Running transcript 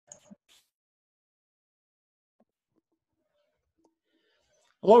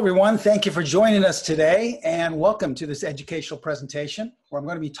Hello, everyone. Thank you for joining us today, and welcome to this educational presentation where I'm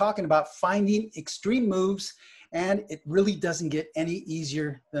going to be talking about finding extreme moves, and it really doesn't get any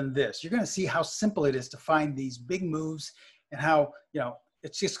easier than this. You're going to see how simple it is to find these big moves and how,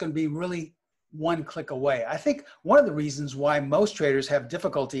 it's just going to be really one click away. I think one of the reasons why most traders have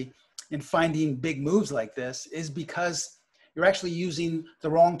difficulty in finding big moves like this is because you're actually using the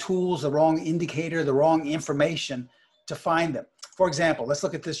wrong tools, the wrong indicator, the wrong information to find them. For example, let's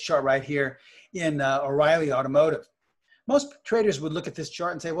look at this chart right here in O'Reilly Automotive. Most traders would look at this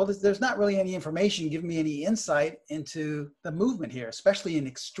chart and say, well, there's not really any information giving me any insight into the movement here, especially an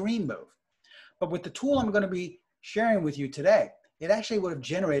extreme move. But with the tool I'm going to be sharing with you today, it actually would have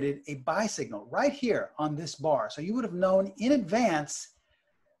generated a buy signal right here on this bar. So you would have known in advance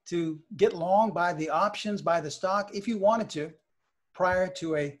to get long by the options, by the stock, if you wanted to, prior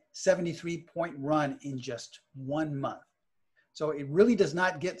to a 73-point run in just 1 month. So it really does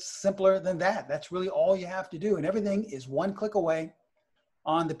not get simpler than that. That's really all you have to do. And everything is one click away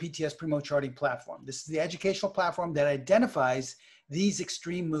on the PTS Primo charting platform. This is the educational platform that identifies these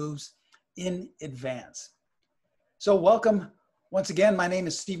extreme moves in advance. So welcome. Once again, my name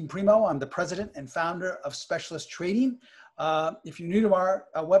is Steven Primo. I'm the president and founder of Specialist Trading. If you're new to our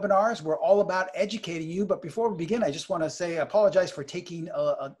webinars, we're all about educating you. But before we begin, I just want to say, I apologize for taking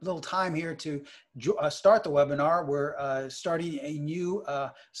a little time here to start the webinar. We're starting a new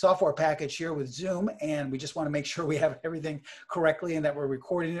software package here with Zoom, and we just want to make sure we have everything correctly and that we're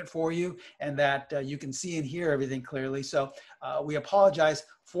recording it for you and that you can see and hear everything clearly. So we apologize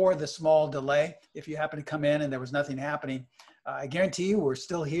for the small delay if you happen to come in and there was nothing happening. I guarantee you we're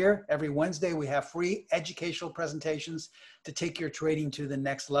still here. Every Wednesday we have free educational presentations to take your trading to the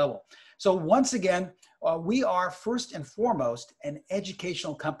next level. So once again, we are first and foremost an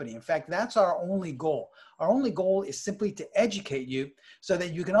educational company. In fact, that's our only goal. Our only goal is simply to educate you so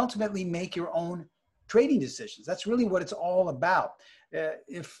that you can ultimately make your own trading decisions. That's really what it's all about.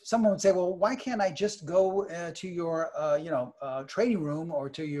 If someone would say, well, why can't I just go to your trading room or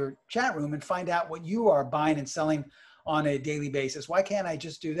to your chat room and find out what you are buying and selling on a daily basis? Why can't I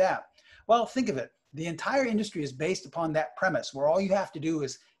just do that? Well, think of it. The entire industry is based upon that premise where all you have to do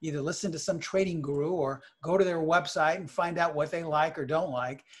is either listen to some trading guru or go to their website and find out what they like or don't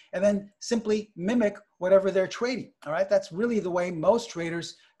like, and then simply mimic whatever they're trading. All right. That's really the way most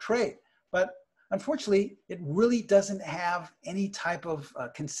traders trade. But unfortunately, it really doesn't have any type of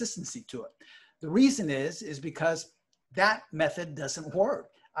consistency to it. The reason is because that method doesn't work.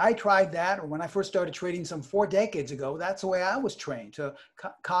 I tried that, or when I first started trading some 4 decades ago, that's the way I was trained, to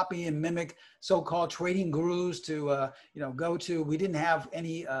copy and mimic so-called trading gurus, to go to. We didn't have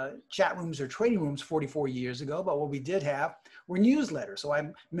any chat rooms or trading rooms 44 years ago, but what we did have were newsletters. So I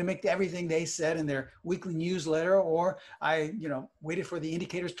mimicked everything they said in their weekly newsletter, or I waited for the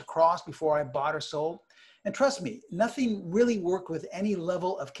indicators to cross before I bought or sold. And trust me, nothing really worked with any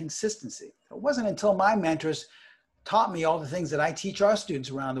level of consistency. It wasn't until my mentors taught me all the things that I teach our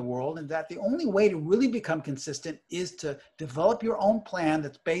students around the world, and that the only way to really become consistent is to develop your own plan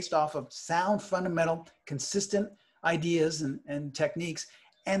that's based off of sound, fundamental, consistent ideas and techniques,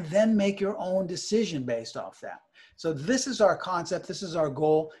 and then make your own decision based off that. So this is our concept. This is our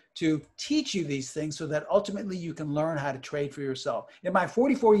goal, to teach you these things so that ultimately you can learn how to trade for yourself. In my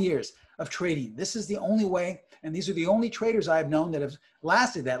 44 years of trading, this is the only way, and these are the only traders I've known that have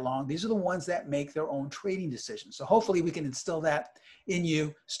lasted that long. These are the ones that make their own trading decisions. So hopefully we can instill that in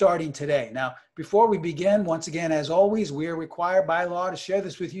you starting today. Now, before we begin, once again, as always, we are required by law to share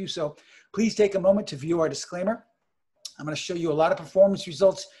this with you. So please take a moment to view our disclaimer. I'm going to show you a lot of performance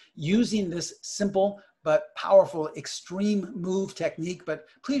results using this simple but powerful extreme move technique. But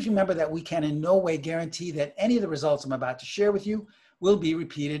please remember that we can in no way guarantee that any of the results I'm about to share with you will be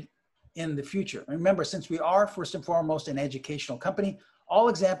repeated in the future. Remember, since we are first and foremost an educational company, all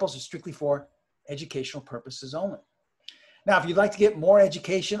examples are strictly for educational purposes only. Now, if you'd like to get more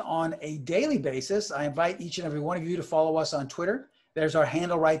education on a daily basis, I invite each and every one of you to follow us on Twitter. There's our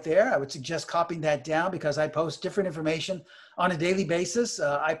handle right there. I would suggest copying that down because I post different information on a daily basis.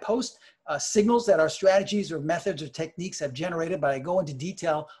 I post signals that our strategies or methods or techniques have generated, but I go into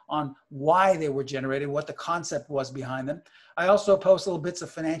detail on why they were generated, what the concept was behind them. I also post little bits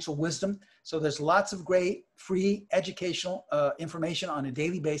of financial wisdom. So there's lots of great free educational information on a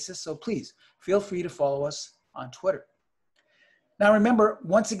daily basis. So please feel free to follow us on Twitter. Now remember,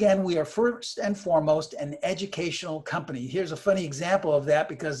 once again, we are first and foremost an educational company. Here's a funny example of that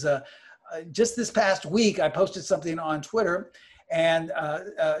because just this past week, I posted something on Twitter, and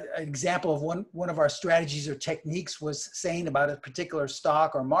an example of one of our strategies or techniques was saying about a particular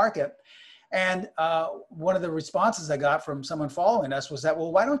stock or market. And one of the responses I got from someone following us was that,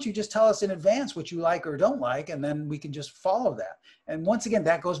 well, why don't you just tell us in advance what you like or don't like, and then we can just follow that. And once again,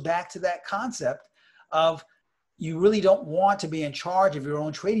 that goes back to that concept of you really don't want to be in charge of your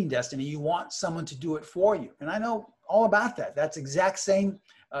own trading destiny. You want someone to do it for you. And I know all about that. That's exact same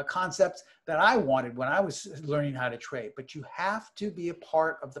concepts that I wanted when I was learning how to trade. But you have to be a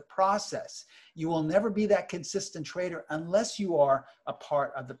part of the process. You will never be that consistent trader unless you are a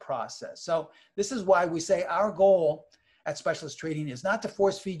part of the process. So this is why we say our goal at Specialist Trading is not to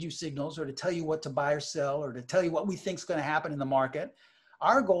force feed you signals or to tell you what to buy or sell or to tell you what we think is going to happen in the market.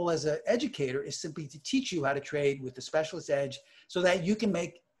 Our goal as an educator is simply to teach you how to trade with the Specialist Edge so that you can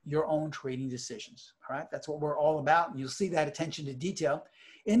make your own trading decisions. All right, that's what we're all about. And you'll see that attention to detail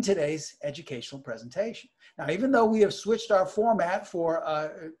in today's educational presentation. Now, even though we have switched our format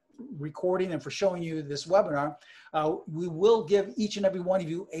for recording and for showing you this webinar, we will give each and every one of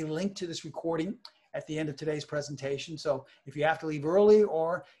you a link to this recording at the end of today's presentation. So if you have to leave early,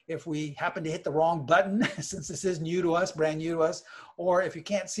 or if we happen to hit the wrong button, since this is new to us, brand new to us, or if you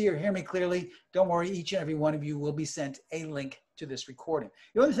can't see or hear me clearly, don't worry, each and every one of you will be sent a link to this recording.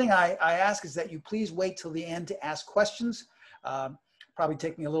 The only thing I ask is that you please wait till the end to ask questions. Probably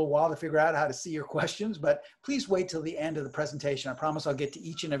take me a little while to figure out how to see your questions, but please wait till the end of the presentation. I promise I'll get to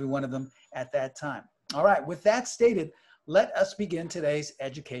each and every one of them at that time. All right, with that stated, let us begin today's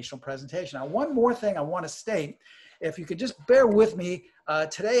educational presentation. Now, one more thing I want to state, if you could just bear with me,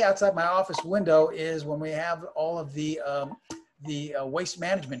 today outside my office window is when we have all of the waste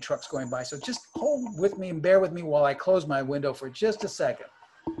management trucks going by. So just hold with me and bear with me while I close my window for just a second.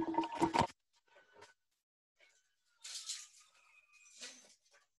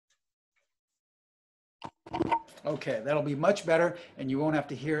 Okay, that'll be much better, and you won't have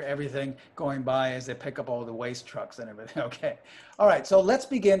to hear everything going by as they pick up all the waste trucks and everything. Okay, all right, so let's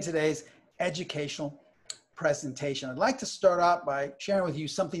begin today's educational presentation. I'd like to start out by sharing with you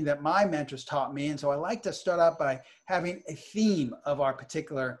something that my mentors taught me, and so I like to start out by having a theme of our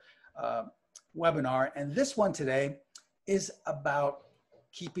particular webinar, and this one today is about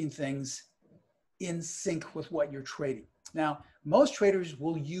keeping things in sync with what you're trading. Now, most traders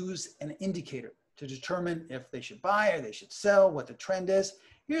will use an indicator to determine if they should buy or they should sell, what the trend is.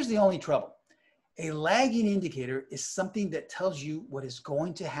 Here's the only trouble. A lagging indicator is something that tells you what is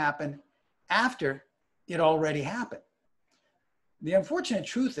going to happen after it already happened. The unfortunate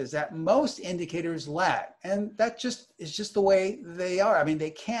truth is that most indicators lag, and that is just the way they are. I mean,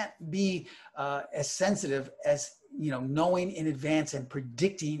 they can't be as sensitive as knowing in advance and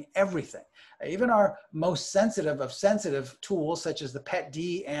predicting everything. Even our most sensitive of sensitive tools, such as the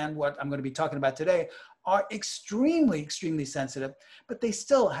PTS and what I'm going to be talking about today, are extremely, extremely sensitive, but they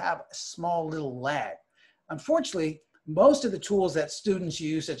still have a small little lag. Unfortunately, most of the tools that students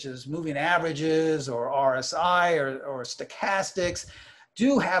use, such as moving averages or RSI or stochastics,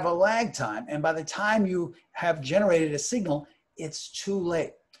 do have a lag time. And by the time you have generated a signal, it's too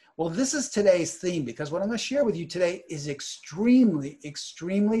late. Well, this is today's theme, because what I'm going to share with you today is extremely,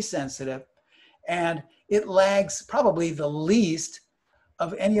 extremely sensitive, and it lags probably the least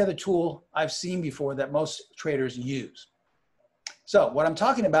of any other tool I've seen before that most traders use. So what I'm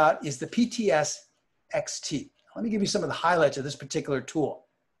talking about is the PTS-XT. Let me give you some of the highlights of this particular tool.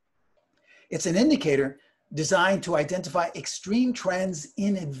 It's an indicator designed to identify extreme trends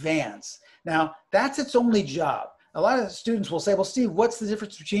in advance. Now, that's its only job. A lot of students will say, well, Steve, what's the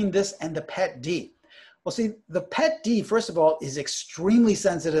difference between this and the PTS? Well, see, the PTS, first of all, is extremely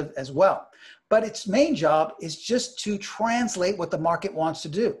sensitive as well. But its main job is just to translate what the market wants to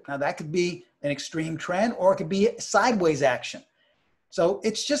do. Now, that could be an extreme trend, or it could be sideways action. So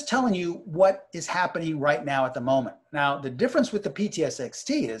it's just telling you what is happening right now at the moment. Now, the difference with the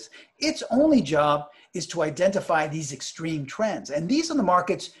PTS-XT is its only job is to identify these extreme trends. And these are the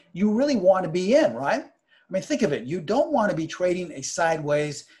markets you really want to be in, right? I mean, think of it. You don't want to be trading a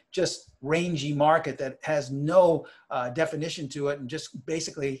sideways, just rangy market that has no definition to it and just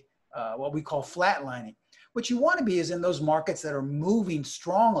basically what we call flatlining. What you want to be is in those markets that are moving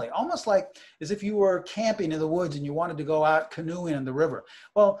strongly, almost like as if you were camping in the woods and you wanted to go out canoeing in the river.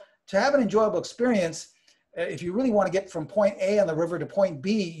 Well, to have an enjoyable experience, if you really want to get from point A on the river to point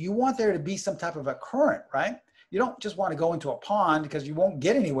B, you want there to be some type of a current, right? You don't just want to go into a pond, because you won't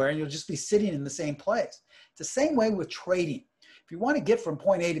get anywhere and you'll just be sitting in the same place. It's the same way with trading. If you want to get from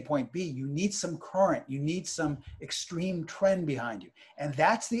point A to point B, you need some current, you need some extreme trend behind you. And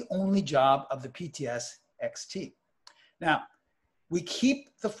that's the only job of the PTS-XT. Now, we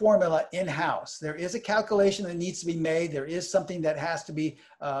keep the formula in-house. There is a calculation that needs to be made. There is something that has to be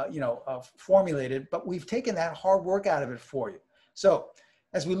formulated, but we've taken that hard work out of it for you. So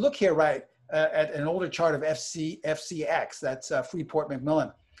as we look here, right, at an older chart of FCX, that's Freeport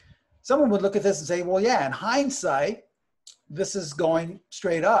McMillan, someone would look at this and say, well, yeah, in hindsight, this is going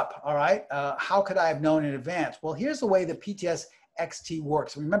straight up, all right? How could I have known in advance? Well, here's the way the PTS-XT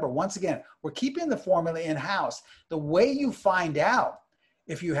works. Remember, once again, we're keeping the formula in-house. The way you find out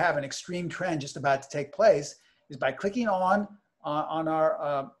if you have an extreme trend just about to take place is by clicking on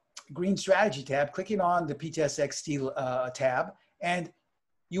our green strategy tab, clicking on the PTS-XT tab, and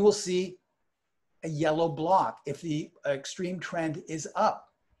you will see a yellow block if the extreme trend is up.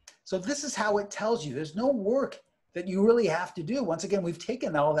 So this is how it tells you. There's no work that you really have to do. Once again, we've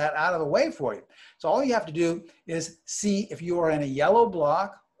taken all that out of the way for you. So all you have to do is see if you are in a yellow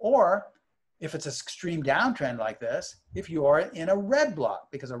block, or if it's an extreme downtrend like this, if you are in a red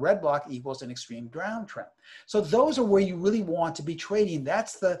block, because a red block equals an extreme downtrend. So those are where you really want to be trading.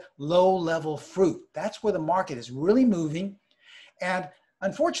 That's the low-level fruit. That's where the market is really moving. And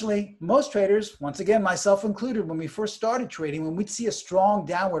unfortunately, most traders, once again, myself included, when we first started trading, when we'd see a strong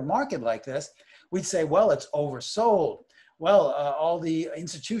downward market like this, we'd say, well, it's oversold. Well, all the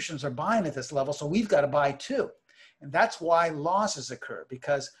institutions are buying at this level, so we've got to buy too. And that's why losses occur,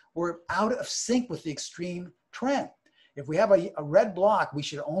 because we're out of sync with the extreme trend. If we have a red block, we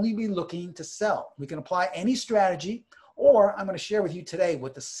should only be looking to sell. We can apply any strategy, or I'm going to share with you today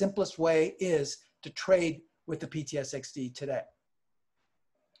what the simplest way is to trade with the PTS-XT today.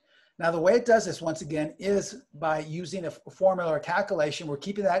 Now, the way it does this, once again, is by using a formula or calculation. We're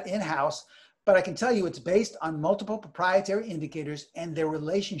keeping that in-house, but I can tell you it's based on multiple proprietary indicators and their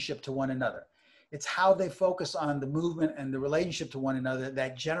relationship to one another. It's how they focus on the movement and the relationship to one another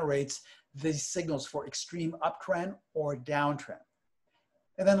that generates these signals for extreme uptrend or downtrend.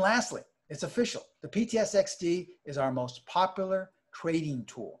 And then lastly, it's official. The PTS-XT is our most popular trading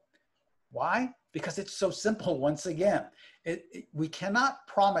tool. Why? Because it's so simple. Once again, we cannot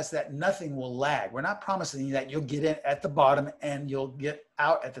promise that nothing will lag. We're not promising that you'll get in at the bottom and you'll get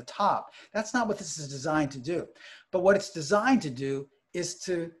out at the top. That's not what this is designed to do. But what it's designed to do is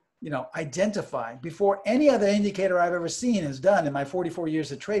to identify, before any other indicator I've ever seen is done in my 44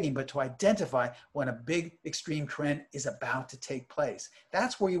 years of trading, but to identify when a big extreme trend is about to take place.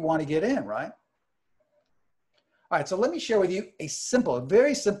 That's where you want to get in, right? All right, so let me share with you a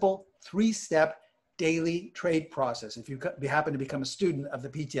very simple 3-step daily trade process if you happen to become a student of the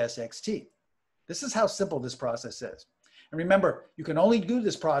PTS-XT. This is how simple this process is. And remember, you can only do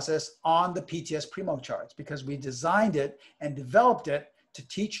this process on the PTS Primo charts because we designed it and developed it to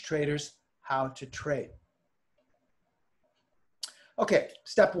teach traders how to trade. Okay,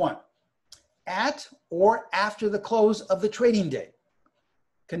 step 1. At or after the close of the trading day,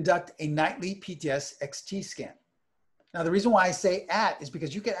 conduct a nightly PTS-XT scan. Now, the reason why I say at is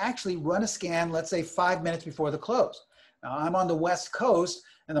because you can actually run a scan, let's say 5 minutes before the close. Now, I'm on the West Coast,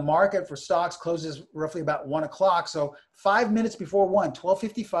 and the market for stocks closes roughly about 1 o'clock. So 5 minutes before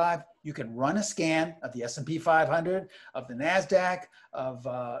 12:55, you can run a scan of the S&P 500, of the NASDAQ, of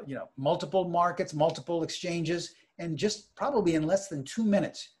multiple markets, multiple exchanges, and just probably in less than 2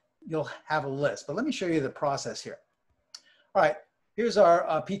 minutes, you'll have a list. But let me show you the process here. All right, here's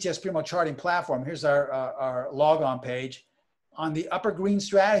our PTS Primo charting platform. Here's our logon page. On the upper green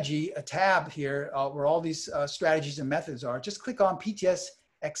strategy, a tab here where all these strategies and methods are, just click on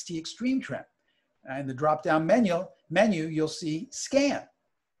PTS-XT Extreme Trend. And in the drop-down menu, you'll see Scan.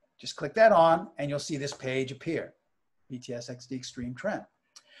 Just click that on and you'll see this page appear, PTS-XT Extreme Trend.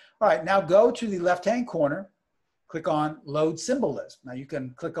 All right, now go to the left-hand corner, click on Load Symbol List. Now you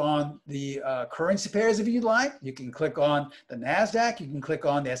can click on the currency pairs if you'd like. You can click on the NASDAQ. You can click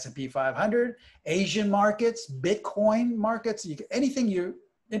on the S&P 500, Asian markets, Bitcoin markets, anything you're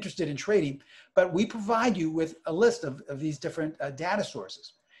interested in trading. But we provide you with a list of these different data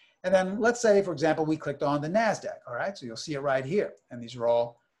sources. And then let's say, for example, we clicked on the NASDAQ. All right, so you'll see it right here. And these are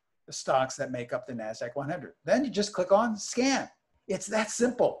all the stocks that make up the NASDAQ 100. Then you just click on Scan. It's that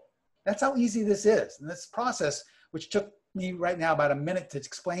simple. That's how easy this is. And this process, which took me right now about a minute to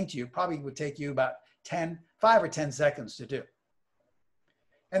explain to you, probably would take you about 5 or 10 seconds to do.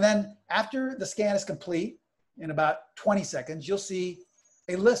 And then after the scan is complete, in about 20 seconds, you'll see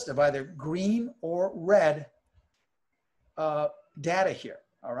a list of either green or red data here,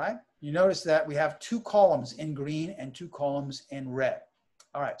 all right? You notice that we have 2 columns in green and 2 columns in red.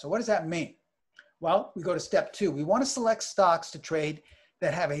 All right, so what does that mean? Well, we go to step 2. We want to select stocks to trade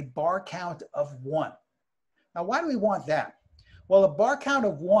that have a bar count of 1. Now, why do we want that? Well, a bar count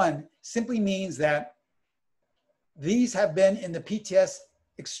of 1 simply means that these have been in the PTS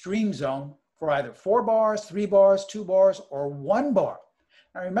extreme zone for either 4 bars, 3 bars, 2 bars, or 1 bar.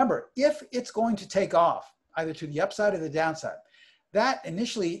 Now remember, if it's going to take off, either to the upside or the downside, that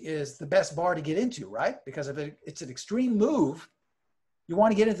initially is the best bar to get into, right? Because if it's an extreme move, you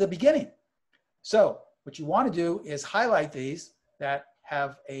want to get into the beginning. So what you want to do is highlight these that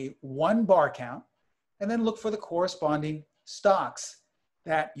have a 1 bar count, and then look for the corresponding stocks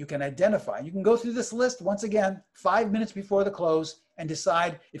that you can identify. You can go through this list once again 5 minutes before the close and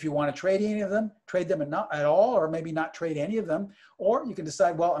decide if you want to trade any of them, trade them not at all, or maybe not trade any of them. Or you can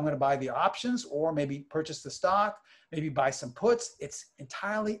decide, well, I'm going to buy the options, or maybe purchase the stock, maybe buy some puts. It's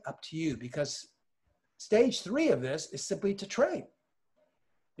entirely up to you, because stage 3 of this is simply to trade.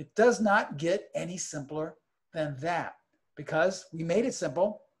 It does not get any simpler than that, because we made it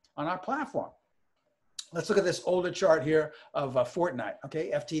simple on our platform. Let's look at this older chart here of Fortnite,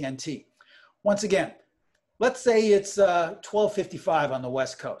 okay, FTNT. Once again, let's say it's 12:55 on the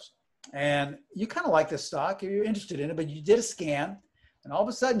West Coast, and you kind of like this stock, you're interested in it, but you did a scan, and all of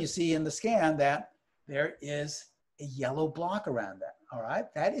a sudden you see in the scan that there is a yellow block around that, all right?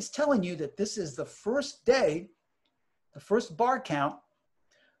 That is telling you that this is the first day, the first bar count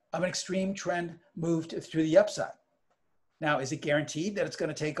of an extreme trend move through the upside. Now, is it guaranteed that it's going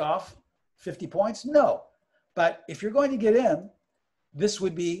to take off 50 points? No. But if you're going to get in, this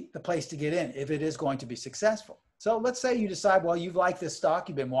would be the place to get in if it is going to be successful. So let's say you decide, well, you've liked this stock,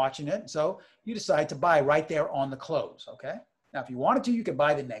 you've been watching it, so you decide to buy right there on the close, okay? Now, if you wanted to, you could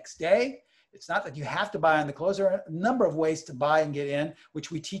buy the next day. It's not that you have to buy on the close. There are a number of ways to buy and get in,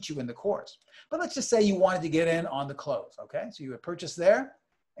 which we teach you in the course. But let's just say you wanted to get in on the close, okay? So you would purchase there,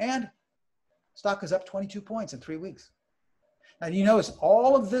 and stock is up 22 points in 3 weeks. Now, you notice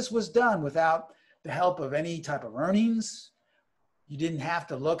all of this was done without the help of any type of earnings. You didn't have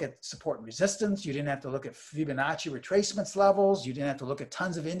to look at support and resistance. You didn't have to look at Fibonacci retracements levels. You didn't have to look at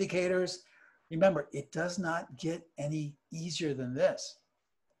tons of indicators. Remember, it does not get any easier than this.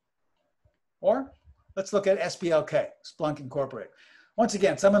 Or let's look at SPLK, Splunk Incorporated. Once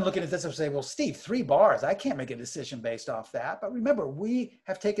again, someone looking at this will say, well, Steve, 3 bars, I can't make a decision based off that. But remember, we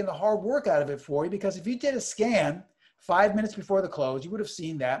have taken the hard work out of it for you, because if you did a scan 5 minutes before the close, you would have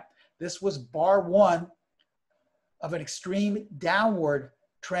seen that this was bar 1 of an extreme downward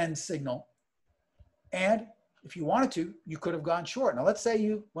trend signal. And if you wanted to, you could have gone short. Now, let's say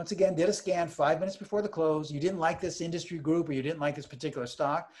you, once again, did a scan 5 minutes before the close. You didn't like this industry group, or you didn't like this particular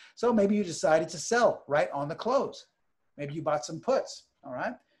stock. So maybe you decided to sell right on the close. Maybe you bought some puts, all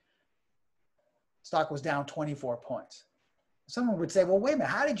right? Stock was down 24 points. Someone would say, well, wait a minute,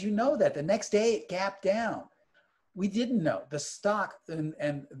 how did you know that? The next day it gapped down. We didn't know. The stock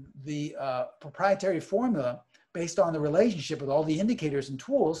and the proprietary formula based on the relationship with all the indicators and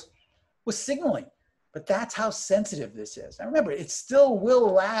tools was signaling. But that's how sensitive this is. Now remember, it still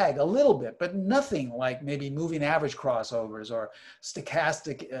will lag a little bit, but nothing like maybe moving average crossovers or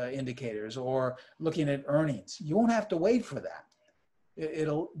stochastic indicators or looking at earnings. You won't have to wait for that.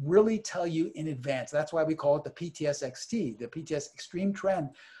 It'll really tell you in advance. That's why we call it the PTS-XT, the PTS Extreme Trend,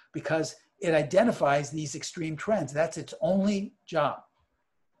 because it identifies these extreme trends. That's its only job.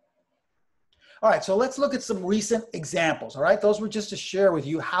 All right, so let's look at some recent examples, all right? Those were just to share with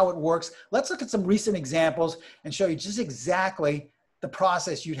you how it works. Let's look at some recent examples and show you just exactly the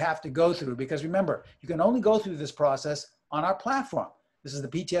process you'd have to go through, because remember, you can only go through this process on our platform. This is the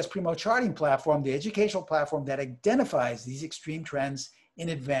PTS Primo charting platform, the educational platform that identifies these extreme trends in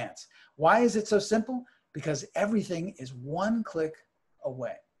advance. Why is it so simple? Because everything is one click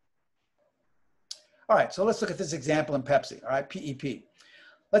away. All right, so let's look at this example in Pepsi, all right, PEP.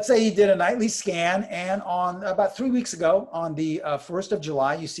 Let's say you did a nightly scan, and on about 3 weeks ago, on the 1st of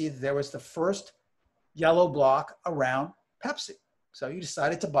July, you see that there was the first yellow block around Pepsi. So you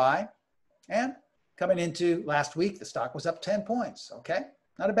decided to buy, and coming into last week, the stock was up 10 points, okay?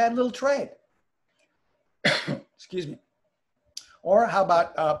 Not a bad little trade. Excuse me. Or how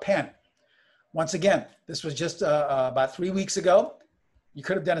about Penn? Once again, this was just about 3 weeks ago. You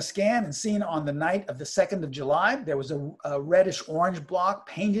could have done a scan and seen on the night of the 2nd of July, there was a reddish orange block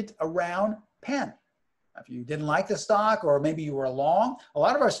painted around Penn. If you didn't like the stock, or maybe you were long, a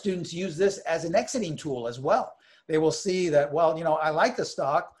lot of our students use this as an exiting tool as well. They will see that, well, you know, I like the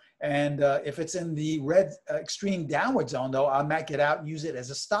stock, and if it's in the red extreme downward zone, though, I might get out and use it as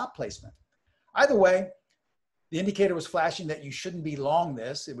a stop placement. Either way, the indicator was flashing that you shouldn't be long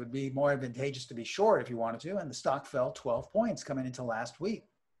this. It would be more advantageous to be short if you wanted to, and the stock fell 12 points coming into last week.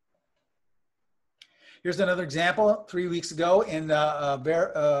 Here's another example 3 weeks ago in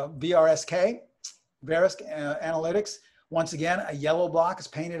VRSK, Verisk Analytics. Once again, a yellow block is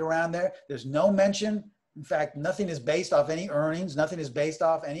painted around there. There's no mention. In fact, nothing is based off any earnings. Nothing is based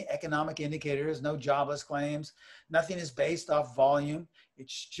off any economic indicators, no jobless claims. Nothing is based off volume.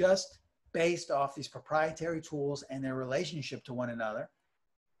 It's just based off these proprietary tools and their relationship to one another.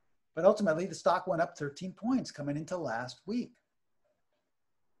 But ultimately, the stock went up 13 points coming into last week.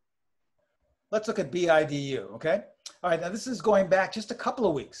 Let's look at BIDU, okay? All right, now this is going back just a couple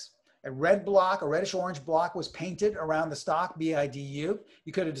of weeks. A red block, a reddish-orange block was painted around the stock, BIDU.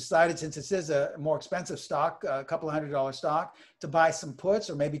 You could have decided, since this is a more expensive stock, a couple of $100 stock, to buy some puts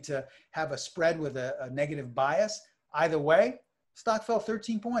or maybe to have a spread with a negative bias. Either way, stock fell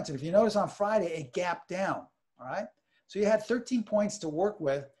 13 points. And if you notice on Friday, it gapped down, all right? So you had 13 points to work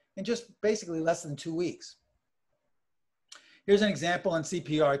with in just basically less than 2 weeks. Here's an example in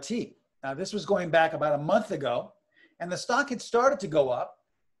CPRT. Now, this was going back about a month ago, and the stock had started to go up.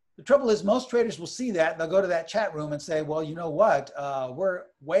 The trouble is, most traders will see that, and they'll go to that chat room and say, well, you know what, we're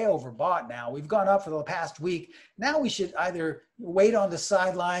way overbought now. We've gone up for the past week. Now we should either wait on the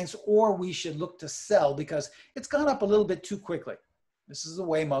sidelines or we should look to sell because it's gone up a little bit too quickly. This is the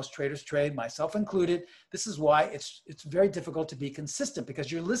way most traders trade, myself included. This is why it's very difficult to be consistent,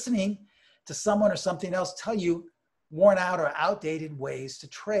 because you're listening to someone or something else tell you worn out or outdated ways to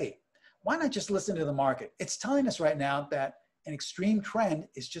trade. Why not just listen to the market? It's telling us right now that an extreme trend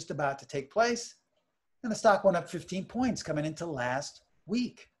is just about to take place, and the stock went up 15 points coming into last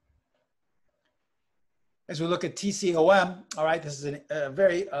week. As we look at TCOM, all right, this is a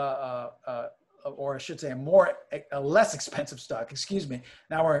very, or I should say a less expensive stock, excuse me.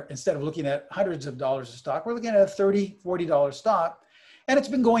 Now we're, instead of looking at hundreds of dollars of stock, we're looking at a $30, $40 stock, and it's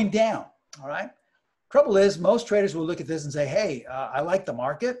been going down, all right? Trouble is, most traders will look at this and say, hey, I like the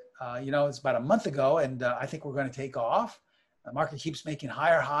market. You know, it's about a month ago, and I think we're going to take off. The market keeps making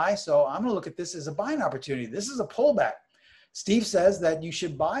higher highs, so I'm going to look at this as a buying opportunity. This is a pullback. Steve says that you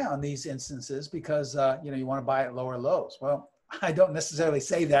should buy on these instances because you know, you want to buy at lower lows. Well, I don't necessarily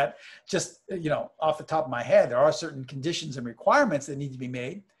say that just, you know, off the top of my head. There are certain conditions and requirements that need to be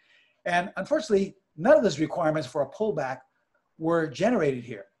made, and unfortunately, none of those requirements for a pullback were generated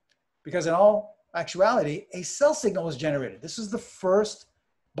here, because in all actuality, a sell signal was generated. This is the first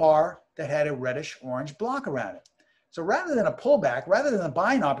bar that had a reddish orange block around it. So rather than a pullback, rather than a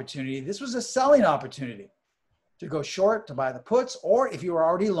buying opportunity, this was a selling opportunity to go short, to buy the puts, or if you were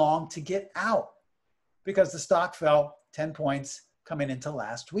already long, to get out, because the stock fell 10 points coming into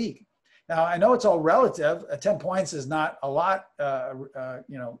last week. Now, I know it's all relative. 10 points is not a lot,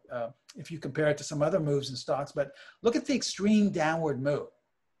 you know, if you compare it to some other moves in stocks, but look at the extreme downward move,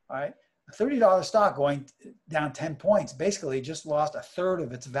 all right? A $30 stock going down 10 points basically just lost a third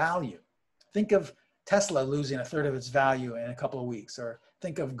of its value. Think of Tesla losing a third of its value in a couple of weeks, or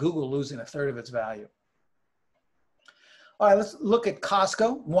think of Google losing a third of its value. All right, let's look at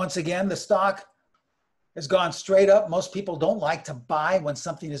Costco. Once again, the stock has gone straight up. Most people don't like to buy when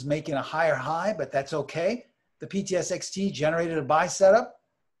something is making a higher high, but that's okay. The PTS-XT generated a buy setup.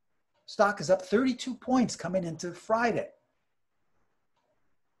 Stock is up 32 points coming into Friday.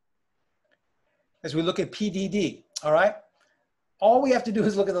 As we look at PDD, all right? All we have to do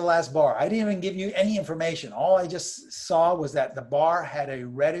is look at the last bar. I didn't even give you any information. All I just saw was that the bar had a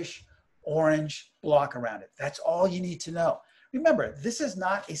reddish orange block around it. That's all you need to know. Remember, this is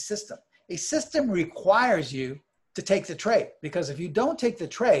not a system. A system requires you to take the trade, because if you don't take the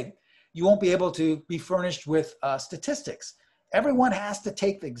trade, you won't be able to be furnished with statistics. Everyone has to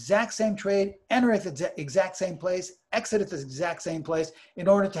take the exact same trade, enter at the exact same place, exit at the exact same place in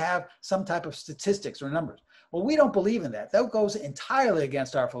order to have some type of statistics or numbers. Well, we don't believe in that. That goes entirely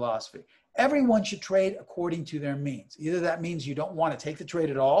against our philosophy. Everyone should trade according to their means. Either that means you don't want to take the trade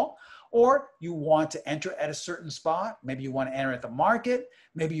at all, or you want to enter at a certain spot. Maybe you want to enter at the market.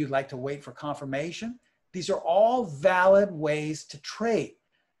 Maybe you'd like to wait for confirmation. These are all valid ways to trade.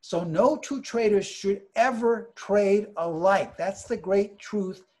 So no two traders should ever trade alike. That's the great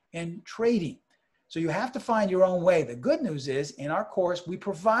truth in trading. So you have to find your own way. The good news is, in our course, we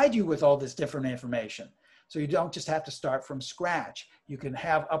provide you with all this different information. So you don't just have to start from scratch. You can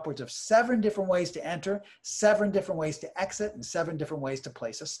have upwards of 7 different ways to enter, 7 different ways to exit, and 7 different ways to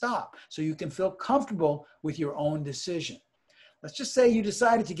place a stop. So you can feel comfortable with your own decision. Let's just say you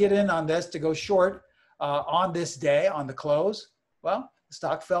decided to get in on this, to go short on this day, on the close. Well, the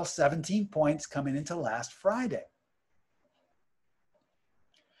stock fell 17 points coming into last Friday.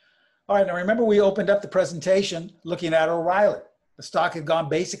 All right, now remember we opened up the presentation looking at O'Reilly. The stock had gone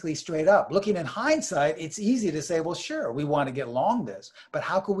basically straight up. Looking in hindsight, it's easy to say, well, sure, we want to get long this, but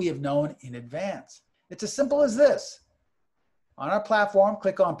how could we have known in advance? It's as simple as this. On our platform,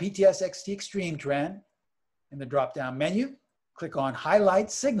 click on PTS-XT Extreme Trend. In the drop-down menu, click on Highlight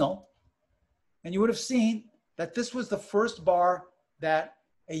Signal, and you would have seen that this was the first bar that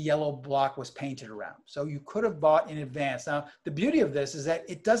a yellow block was painted around. So you could have bought in advance. Now, the beauty of this is that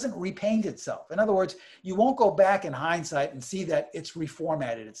it doesn't repaint itself. In other words, you won't go back in hindsight and see that it's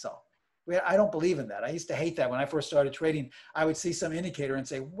reformatted itself. I don't believe in that. I used to hate that when I first started trading. I would see some indicator and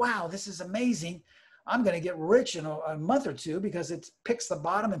say, wow, this is amazing. I'm going to get rich in a month or two because it picks the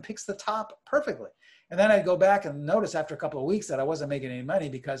bottom and picks the top perfectly. And then I'd go back and notice after a couple of weeks that I wasn't making any money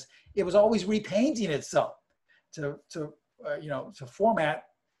because it was always repainting itself to format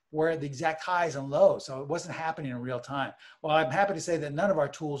where the exact highs and lows. So it wasn't happening in real time. Well, I'm happy to say that none of our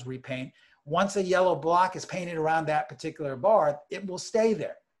tools repaint. Once a yellow block is painted around that particular bar, it will stay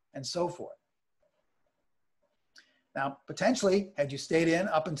there and so forth. Now, potentially, had you stayed in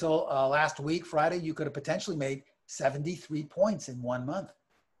up until last week, Friday, you could have potentially made 73 points in 1 month.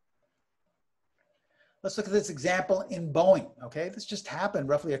 Let's look at this example in Boeing, okay? This just happened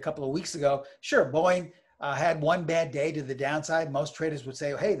roughly a couple of weeks ago. Sure, Boeing had one bad day to the downside. Most traders would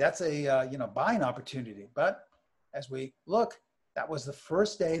say, hey, that's a buying opportunity. But as we look, that was the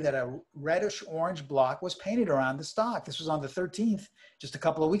first day that a reddish orange block was painted around the stock. This was on the 13th, just a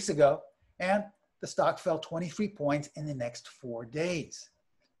couple of weeks ago. And the stock fell 23 points in the next 4 days.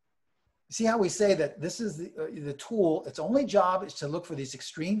 You see how we say that this is the tool, its only job is to look for these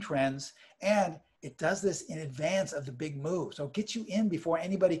extreme trends, and it does this in advance of the big move. So it gets you in before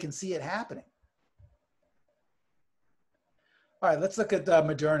anybody can see it happening. All right, let's look at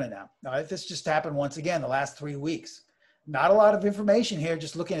Moderna now. All right, this just happened once again the last 3 weeks. Not a lot of information here,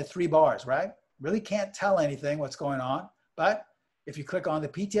 just looking at 3 bars, right? Really can't tell anything what's going on, but if you click on the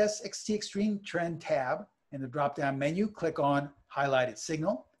PTS-XT Extreme Trend tab in the drop-down menu, click on Highlighted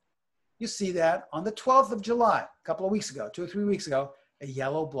Signal. You see that on the 12th of July, a couple of weeks ago, 2 or 3 weeks ago, a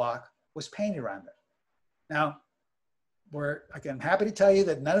yellow block was painted around it. Now, I'm happy to tell you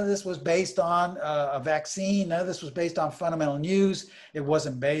that none of this was based on a vaccine. None of this was based on fundamental news. It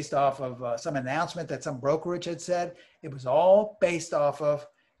wasn't based off of some announcement that some brokerage had said. It was all based off of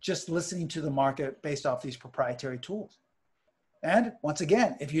just listening to the market based off these proprietary tools. And once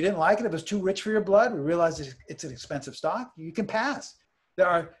again, if you didn't like it, if it was too rich for your blood, we realize it's an expensive stock, you can pass. There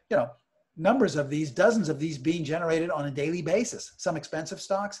are, numbers of these, dozens of these being generated on a daily basis. Some expensive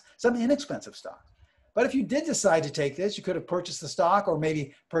stocks, some inexpensive stocks. But if you did decide to take this, you could have purchased the stock or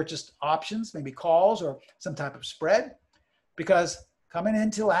maybe purchased options, maybe calls or some type of spread. Because coming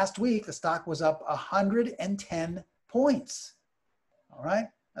into last week, the stock was up 110 points. All right.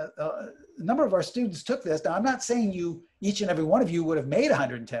 A number of our students took this. Now, I'm not saying each and every one of you would have made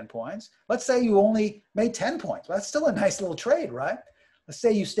 110 points. Let's say you only made 10 points. Well, that's still a nice little trade, right? Let's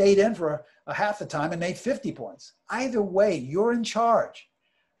say you stayed in for a half the time and made 50 points. Either way, you're in charge.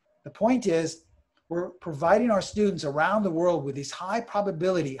 The point is, we're providing our students around the world with these high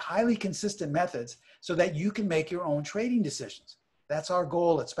probability, highly consistent methods so that you can make your own trading decisions. That's our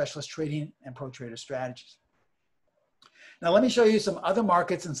goal at Specialist Trading and Pro Trader Strategies. Now, let me show you some other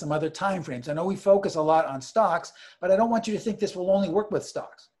markets and some other time frames. I know we focus a lot on stocks, but I don't want you to think this will only work with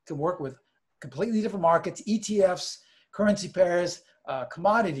stocks. It can work with completely different markets, ETFs, currency pairs,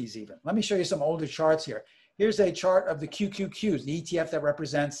 commodities even. Let me show you some older charts here. Here's a chart of the QQQs, the ETF that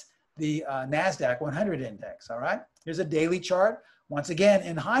represents the NASDAQ 100 index, all right? Here's a daily chart. Once again,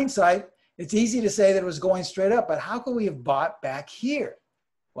 in hindsight, it's easy to say that it was going straight up, but how could we have bought back here?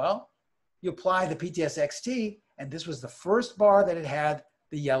 Well, you apply the PTS-XT, and this was the first bar that it had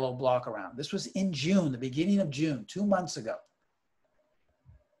the yellow block around. This was in June, the beginning of June, 2 months ago.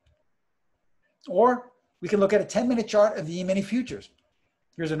 Or we can look at a 10-minute chart of the E-mini futures.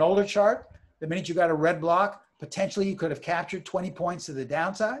 Here's an older chart. The minute you got a red block, potentially you could have captured 20 points to the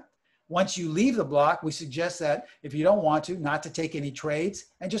downside. Once you leave the block, we suggest that if you don't want to, not to take any trades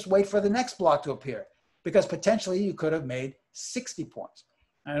and just wait for the next block to appear, because potentially you could have made 60 points.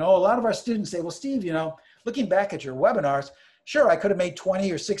 I know a lot of our students say, well, Steve, looking back at your webinars, sure, I could have made 20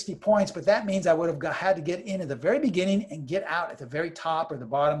 or 60 points, but that means I would have had to get in at the very beginning and get out at the very top or the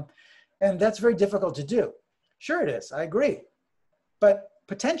bottom. And that's very difficult to do. Sure it is, I agree. But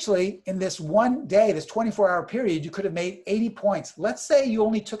potentially in this one day, this 24-hour period, you could have made 80 points. Let's say you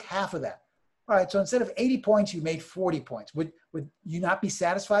only took half of that. All right, so instead of 80 points, you made 40 points. Would you not be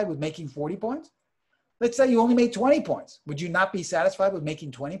satisfied with making 40 points? Let's say you only made 20 points. Would you not be satisfied with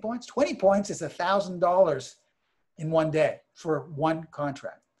making 20 points? 20 points is $1,000 in one day for one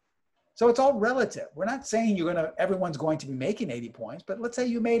contract. So it's all relative. We're not saying everyone's going to be making 80 points, but let's say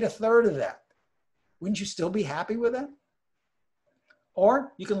you made a third of that. Wouldn't you still be happy with that?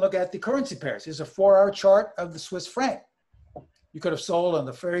 Or you can look at the currency pairs. Here's a 4-hour chart of the Swiss franc. You could have sold on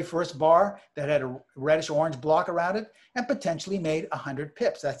the very first bar that had a reddish orange block around it and potentially made 100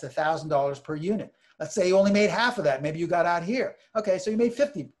 pips. That's $1,000 per unit. Let's say you only made half of that. Maybe you got out here. Okay, so you made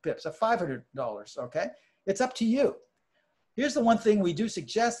 50 pips of $500, okay? It's up to you. Here's the one thing we do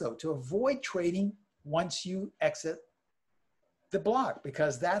suggest though, to avoid trading once you exit the block,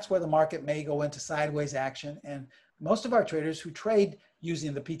 because that's where the market may go into sideways action. And most of our traders who trade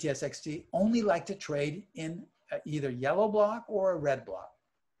using the PTS-XT only like to trade in either yellow block or a red block.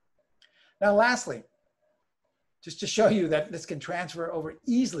 Now, lastly, just to show you that this can transfer over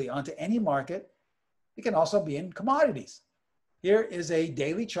easily onto any market, it can also be in commodities. Here is a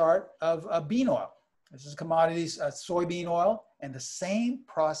daily chart of bean oil. This is commodities, soybean oil, and the same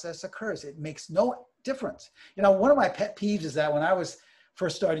process occurs. It makes no difference. You know, one of my pet peeves is that when I was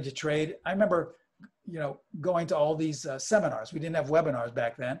first starting to trade, I remember, you know, going to all these seminars. We didn't have webinars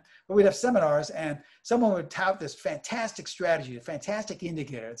back then, but we'd have seminars, and someone would tout this fantastic strategy, a fantastic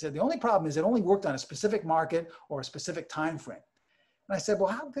indicator. It said the only problem is it only worked on a specific market or a specific time frame. And I said,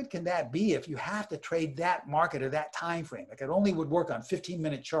 well, how good can that be if you have to trade that market or that time frame? Like, it only would work on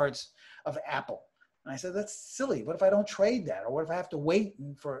 15-minute charts of Apple. And I said, that's silly. What if I don't trade that? Or what if I have to wait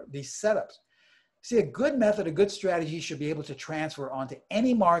for these setups? See, a good method, a good strategy should be able to transfer onto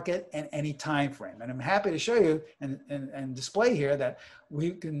any market and any time frame. And I'm happy to show you and display here that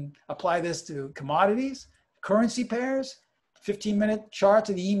we can apply this to commodities, currency pairs, 15-minute charts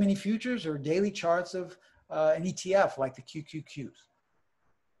of the E-mini futures, or daily charts of an ETF like the QQQs.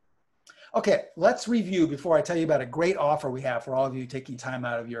 Okay, let's review before I tell you about a great offer we have for all of you taking time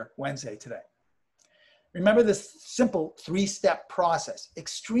out of your Wednesday today. Remember this simple 3-step process,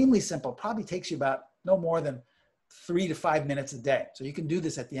 extremely simple, probably takes you about no more than 3 to 5 minutes a day. So you can do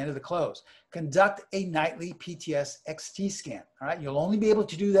this at the end of the close. Conduct a nightly PTS-XT scan, all right? You'll only be able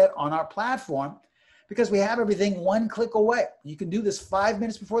to do that on our platform because we have everything one click away. You can do this 5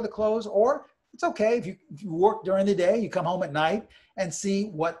 minutes before the close, or it's okay if you work during the day, you come home at night and see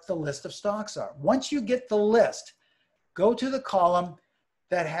what the list of stocks are. Once you get the list, go to the column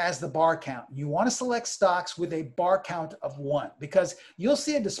that has the bar count. You want to select stocks with a bar count of 1, because you'll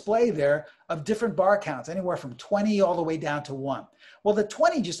see a display there of different bar counts, anywhere from 20 all the way down to 1. Well, the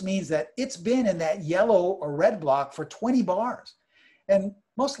 20 just means that it's been in that yellow or red block for 20 bars. And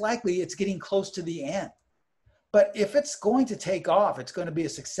most likely it's getting close to the end. But if it's going to take off, it's going to be a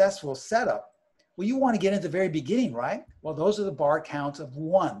successful setup, well, you want to get at the very beginning, right? Well, those are the bar counts of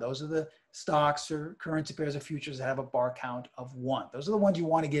 1. Those are the stocks or currency pairs or futures that have a bar count of 1. Those are the ones you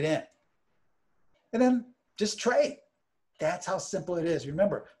want to get in. And then just trade. That's how simple it is.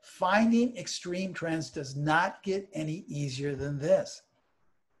 Remember, finding extreme trends does not get any easier than this.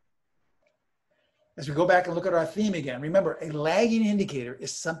 As we go back and look at our theme again, remember, a lagging indicator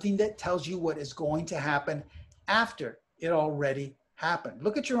is something that tells you what is going to happen after it already happened.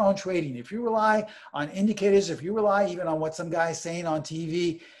 Look at your own trading. If you rely on indicators, if you rely even on what some guy's saying on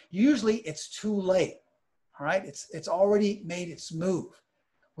TV, usually it's too late, all right? It's already made its move.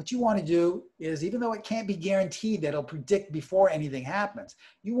 What you want to do is, even though it can't be guaranteed that it'll predict before anything happens,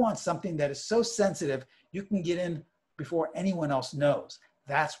 you want something that is so sensitive you can get in before anyone else knows.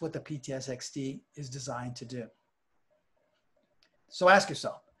 That's what the PTS-XT is designed to do. So ask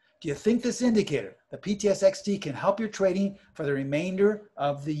yourself, do you think this indicator, the PTS-XT, can help your trading for the remainder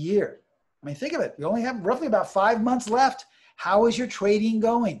of the year? I mean, think of it. You only have roughly about 5 months left. How is your trading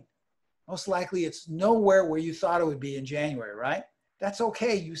going? Most likely it's nowhere where you thought it would be in January, right? That's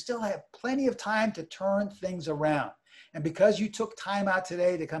okay. You still have plenty of time to turn things around. And because you took time out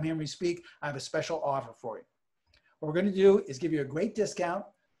today to come here and speak, I have a special offer for you. What we're going to do is give you a great discount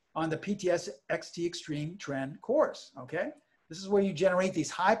on the PTS-XT Extreme Trend course, okay? This is where you generate these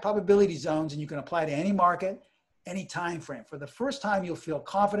high probability zones, and you can apply to any market, any time frame. For the first time, you'll feel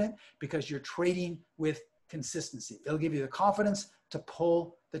confident because you're trading with consistency. It'll give you the confidence to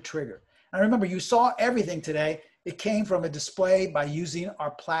pull the trigger. And remember, you saw everything today. It came from a display by using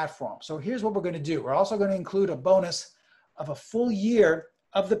our platform. So here's what we're going to do. We're also going to include a bonus of a full year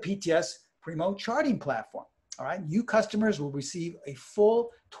of the PTS Primo charting platform. All right, you customers will receive a full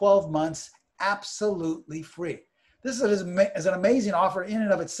 12 months absolutely free. This is an amazing offer in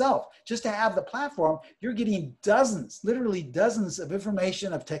and of itself. Just to have the platform, you're getting dozens, literally dozens of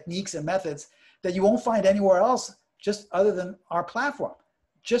information, of techniques and methods that you won't find anywhere else, just other than our platform.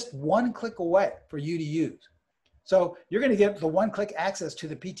 Just one click away for you to use. So you're going to get the one-click access to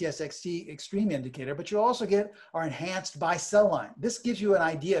the PTS-XT Extreme Indicator, but you'll also get our enhanced buy-sell line. This gives you an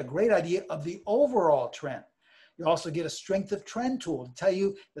idea, a great idea of the overall trend. You also get a strength of trend tool to tell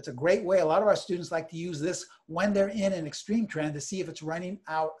you that's a great way. A lot of our students like to use this when they're in an extreme trend to see if it's running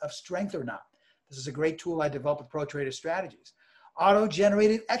out of strength or not. This is a great tool I developed with Pro Trader Strategies.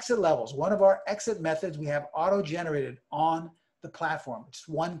 Auto-generated exit levels. One of our exit methods we have auto-generated on the platform, just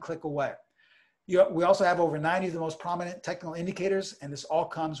one click away. We also have over 90 of the most prominent technical indicators, and this all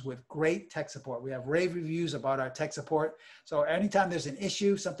comes with great tech support. We have rave reviews about our tech support. So anytime there's an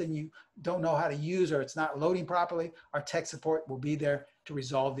issue, something you don't know how to use or it's not loading properly, our tech support will be there to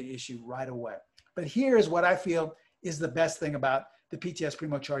resolve the issue right away. But here's what I feel is the best thing about the PTS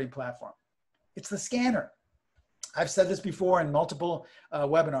Primo charting platform. It's the scanner. I've said this before in multiple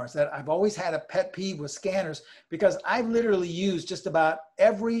webinars that I've always had a pet peeve with scanners because I've literally used just about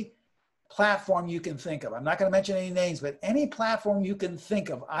every platform you can think of. I'm not going to mention any names, but any platform you can think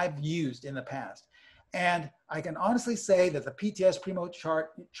of, I've used in the past. And I can honestly say that the PTS Primo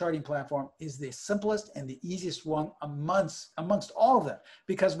charting platform is the simplest and the easiest one amongst all of them,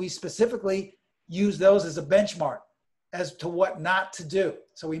 because we specifically use those as a benchmark as to what not to do.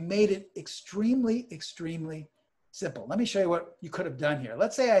 So we made it extremely, extremely simple. Let me show you what you could have done here.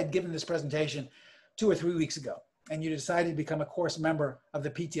 Let's say I had given this presentation 2 or 3 weeks ago, and you decided to become a course member of the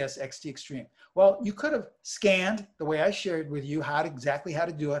PTS-XT Extreme. Well, you could have scanned the way I shared with you exactly how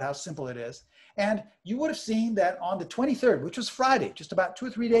to do it, how simple it is. And you would have seen that on the 23rd, which was Friday, just about 2 or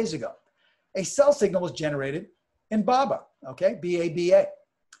 3 days ago, a sell signal was generated in BABA, okay, B-A-B-A.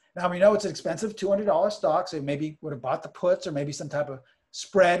 Now we know it's an expensive $200 stock, so maybe would have bought the puts or maybe some type of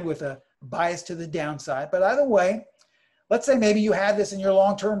spread with a bias to the downside. But either way, let's say maybe you had this in your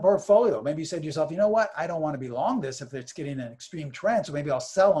long-term portfolio. Maybe you said to yourself, you know what, I don't want to be long this if it's getting an extreme trend, so maybe I'll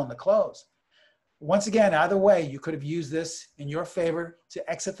sell on the close. Once again, either way, you could have used this in your favor to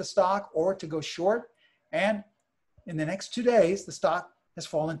exit the stock or to go short. And in the next 2 days, the stock has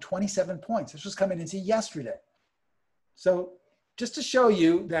fallen 27 points. This was coming into yesterday. So just to show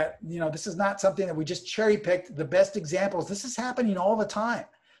you that, this is not something that we just cherry picked the best examples. This is happening all the time.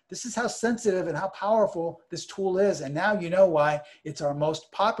 This is how sensitive and how powerful this tool is. And now you know why it's our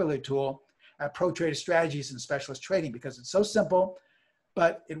most popular tool at Pro Trader Strategies and Specialist Trading, because it's so simple,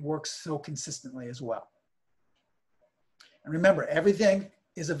 but it works so consistently as well. And remember, everything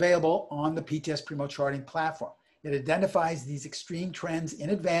is available on the PTS Primo charting platform. It identifies these extreme trends in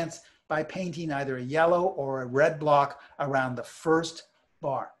advance by painting either a yellow or a red block around the first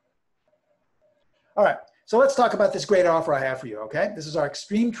bar. All right, so let's talk about this great offer I have for you, okay? This is our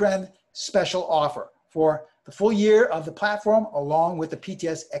Extreme Trend special offer for the full year of the platform along with the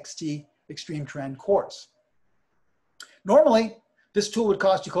PTS-XT Extreme Trend course. Normally, this tool would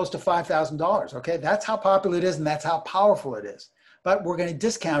cost you close to $5,000, okay? That's how popular it is and that's how powerful it is. But we're gonna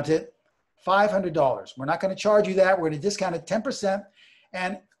discount it $500. We're not gonna charge you that. We're gonna discount it 10%,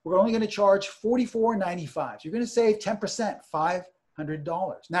 and we're only gonna charge $44.95. So you're gonna save 10%,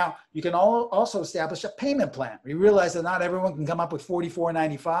 $500. Now, you can also establish a payment plan. We realize that not everyone can come up with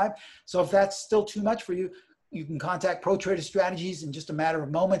 $44.95. So if that's still too much for you, you can contact Pro Trader Strategies in just a matter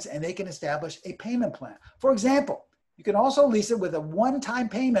of moments and they can establish a payment plan. For example, you can also lease it with a one-time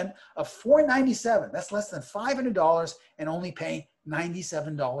payment of $497. That's less than $500 and only pay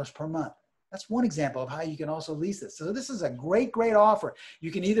 $97 per month. That's one example of how you can also lease this. So this is a great, great offer.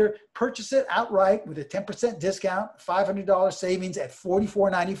 You can either purchase it outright with a 10% discount, $500 savings at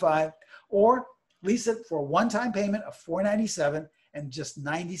 $44.95, or lease it for a one-time payment of $497 and just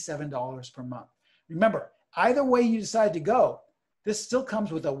 $97 per month. Remember, either way you decide to go, this still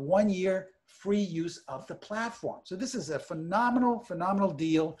comes with a 1-year free use of the platform. So this is a phenomenal, phenomenal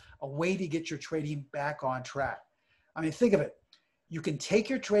deal, a way to get your trading back on track. I mean, think of it. You can take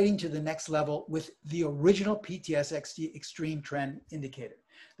your trading to the next level with the original PTS-XT Extreme Trend Indicator.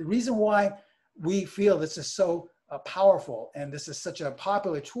 The reason why we feel this is so powerful and this is such a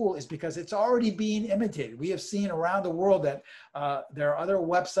popular tool is because it's already being imitated. We have seen around the world that there are other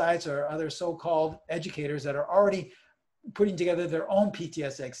websites or other so-called educators that are already putting together their own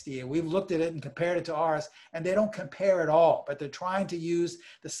PTS-XT. And we've looked at it and compared it to ours, and they don't compare at all, but they're trying to use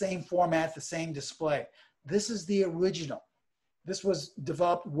the same format, the same display. This is the original. This was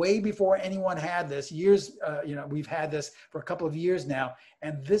developed way before anyone had this. We've had this for a couple of years now,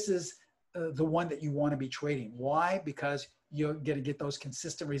 and this is the one that you want to be trading. Why? Because you're going to get those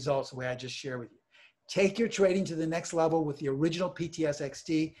consistent results the way I just shared with you. Take your trading to the next level with the original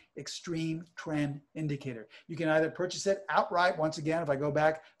PTS-XT Extreme Trend Indicator. You can either purchase it outright, once again, if I go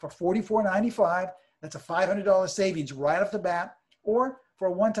back, for $44.95, that's a $500 savings right off the bat, or for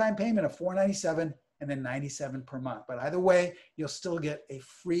a one-time payment of $497 and then $97 per month. But either way, you'll still get a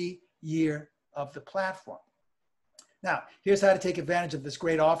free year of the platform. Now, here's how to take advantage of this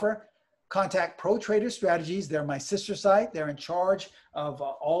great offer. Contact Pro Trader Strategies. They're my sister site. They're in charge of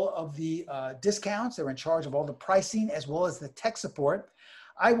all of the discounts. They're in charge of all the pricing as well as the tech support.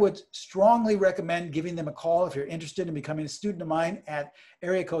 I would strongly recommend giving them a call if you're interested in becoming a student of mine at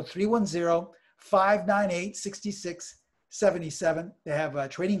area code 310-598-6677. They have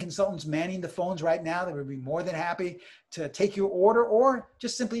trading consultants manning the phones right now. They would be more than happy to take your order or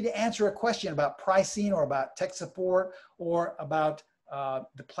just simply to answer a question about pricing or about tech support or about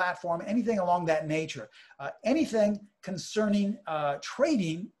the platform, anything along that nature. Anything concerning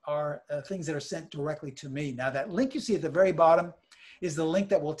trading are things that are sent directly to me. Now, that link you see at the very bottom is the link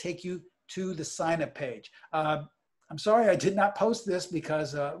that will take you to the sign-up page. I'm sorry I did not post this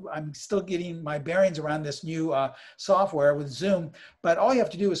because I'm still getting my bearings around this new software with Zoom, but all you have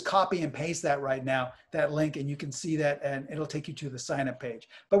to do is copy and paste that right now, that link, and you can see that and it'll take you to the sign-up page.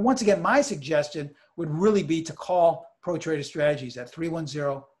 But once again, my suggestion would really be to call Pro Trader Strategies at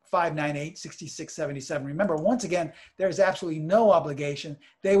 310-598-6677. Remember, once again, there's absolutely no obligation.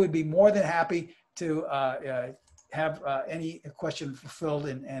 They would be more than happy to have any question fulfilled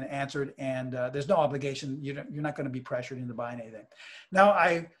and answered, and there's no obligation. You're not going to be pressured into buying anything. Now,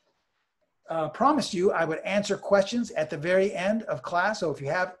 I promised you I would answer questions at the very end of class. So if you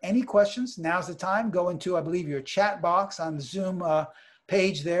have any questions, now's the time. Go into, I believe, your chat box on the Zoom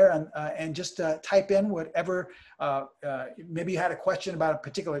page there and just type in whatever. Maybe you had a question about a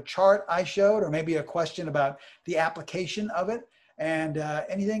particular chart I showed, or maybe a question about the application of it, and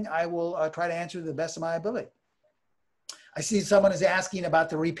anything I will try to answer to the best of my ability. I see someone is asking about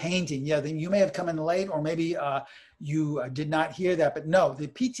the repainting. Yeah, then you may have come in late, or maybe you did not hear that. But no, the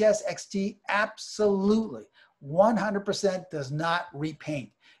PTS-XT absolutely 100% does not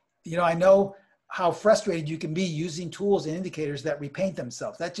repaint. You know, I know how frustrated you can be using tools and indicators that repaint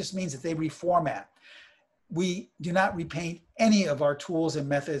themselves. That just means that they reformat. We do not repaint any of our tools and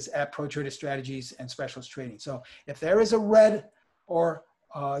methods at Pro Trader Strategies and Specialist Trading. So if there is a red or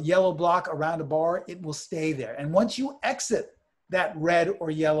yellow block around a bar, it will stay there. And once you exit that red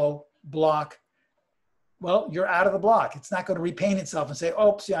or yellow block, well, you're out of the block. It's not going to repaint itself and say,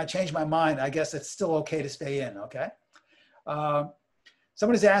 oops, yeah, I changed my mind. I guess it's still okay to stay in, okay?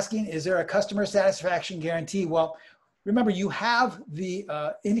 Someone is asking, is there a customer satisfaction guarantee? Well, remember, you have the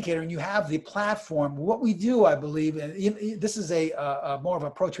indicator and you have the platform. What we do, I believe, and this is a more of a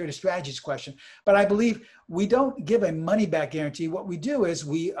Pro Trader Strategies question, but I believe we don't give a money-back guarantee. What we do is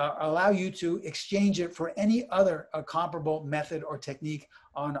we allow you to exchange it for any other comparable method or technique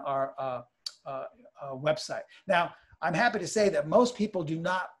on our website. Now, I'm happy to say that most people do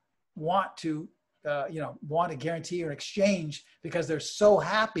not want to want a guarantee or exchange because they're so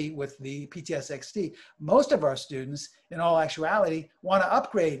happy with the PTS-XT. Most of our students, in all actuality, want to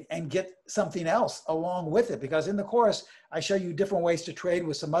upgrade and get something else along with it, because in the course, I show you different ways to trade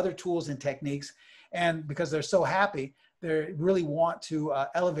with some other tools and techniques. And because they're so happy, they really want to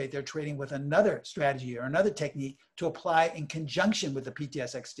elevate their trading with another strategy or another technique to apply in conjunction with the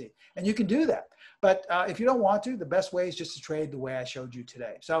PTS-XT. And you can do that. But if you don't want to, the best way is just to trade the way I showed you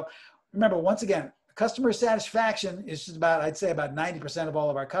today. So remember, once again, customer satisfaction is just about, I'd say about 90% of all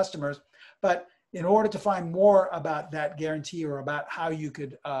of our customers. But in order to find more about that guarantee or about how you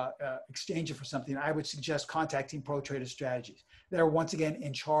could exchange it for something, I would suggest contacting Pro Trader Strategies. They're once again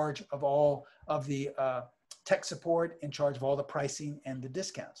in charge of all of the tech support, in charge of all the pricing and the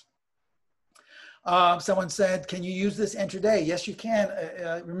discounts. Someone said, can you use this intraday? Yes, you can.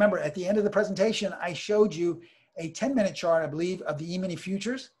 Remember, at the end of the presentation, I showed you a 10-minute chart, I believe, of the E-mini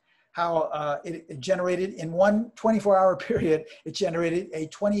futures, how it generated in one 24-hour period, it generated a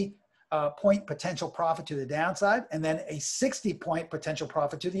 20-point potential profit to the downside, and then a 60-point potential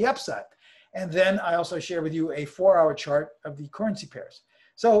profit to the upside. And then I also share with you a 4-hour chart of the currency pairs.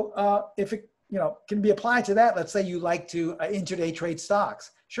 So if it can be applied to that, let's say you like to intraday trade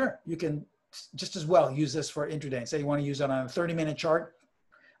stocks. Sure, you can just as well use this for intraday. Say you want to use it on a 30-minute chart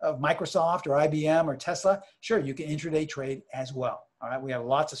of Microsoft or IBM or Tesla. Sure, you can intraday trade as well. All right, we have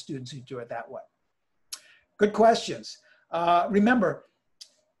lots of students who do it that way. Good questions. Remember,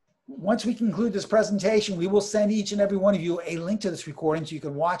 once we conclude this presentation, we will send each and every one of you a link to this recording so you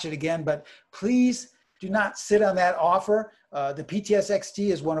can watch it again, but please do not sit on that offer. The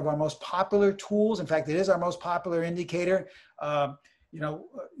PTS-XT is one of our most popular tools. In fact, it is our most popular indicator.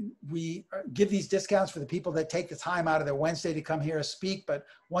 We give these discounts for the people that take the time out of their Wednesday to come here and speak, but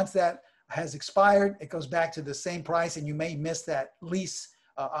once that has expired, it goes back to the same price, and you may miss that lease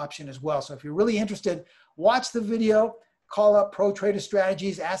option as well. So if you're really interested, watch the video, call up Pro Trader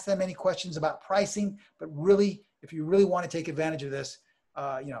Strategies, ask them any questions about pricing, but really, if you really want to take advantage of this,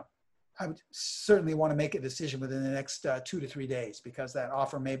 I would certainly want to make a decision within the next 2 to 3 days, because that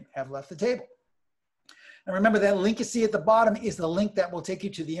offer may have left the table. And remember, that link you see at the bottom is the link that will take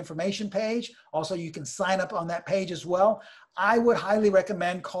you to the information page. Also, you can sign up on that page as well. I would highly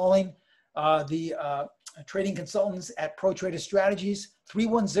recommend calling the trading consultants at Pro Trader Strategies,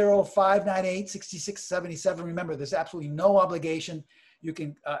 310-598-6677. Remember, there's absolutely no obligation. You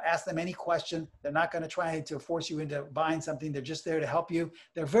can ask them any question. They're not going to try to force you into buying something. They're just there to help you.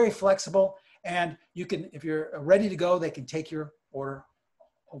 They're very flexible, and you can, if you're ready to go, they can take your order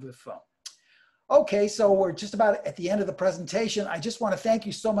over the phone. Okay, so we're just about at the end of the presentation. I just want to thank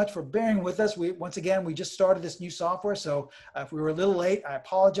you so much for bearing with us. Once again, we just started this new software, so if we were a little late, I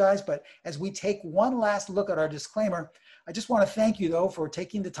apologize. But as we take one last look at our disclaimer, I just want to thank you, though, for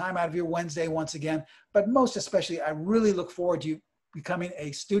taking the time out of your Wednesday once again. But most especially, I really look forward to you becoming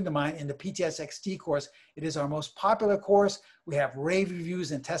a student of mine in the PTS-XT course. It is our most popular course. We have rave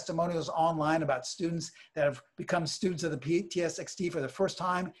reviews and testimonials online about students that have become students of the PTS-XT for the first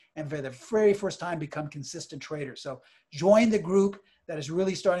time, and for the very first time become consistent traders. So join the group that is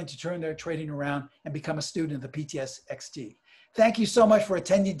really starting to turn their trading around and become a student of the PTS-XT. Thank you so much for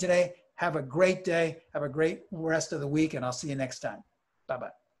attending today. Have a great day. Have a great rest of the week, and I'll see you next time.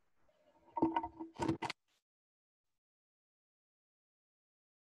 Bye-bye.